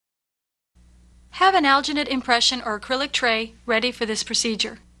Have an alginate impression or acrylic tray ready for this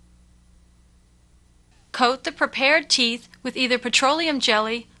procedure. Coat the prepared teeth with either petroleum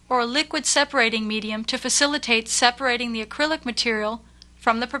jelly or a liquid separating medium to facilitate separating the acrylic material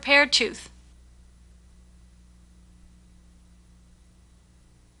from the prepared tooth.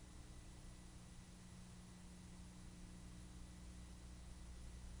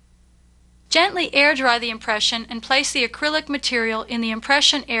 Gently air dry the impression and place the acrylic material in the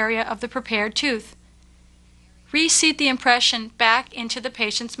impression area of the prepared tooth. Reseat the impression back into the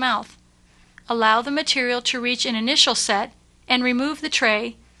patient's mouth. Allow the material to reach an initial set and remove the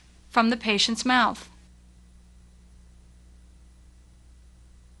tray from the patient's mouth.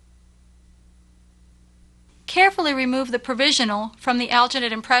 Carefully remove the provisional from the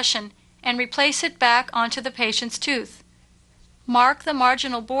alginate impression and replace it back onto the patient's tooth. Mark the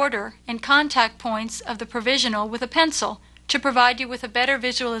marginal border and contact points of the provisional with a pencil to provide you with a better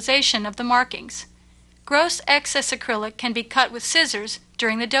visualization of the markings. Gross excess acrylic can be cut with scissors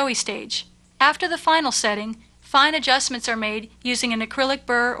during the doughy stage. After the final setting, fine adjustments are made using an acrylic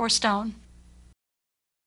burr or stone.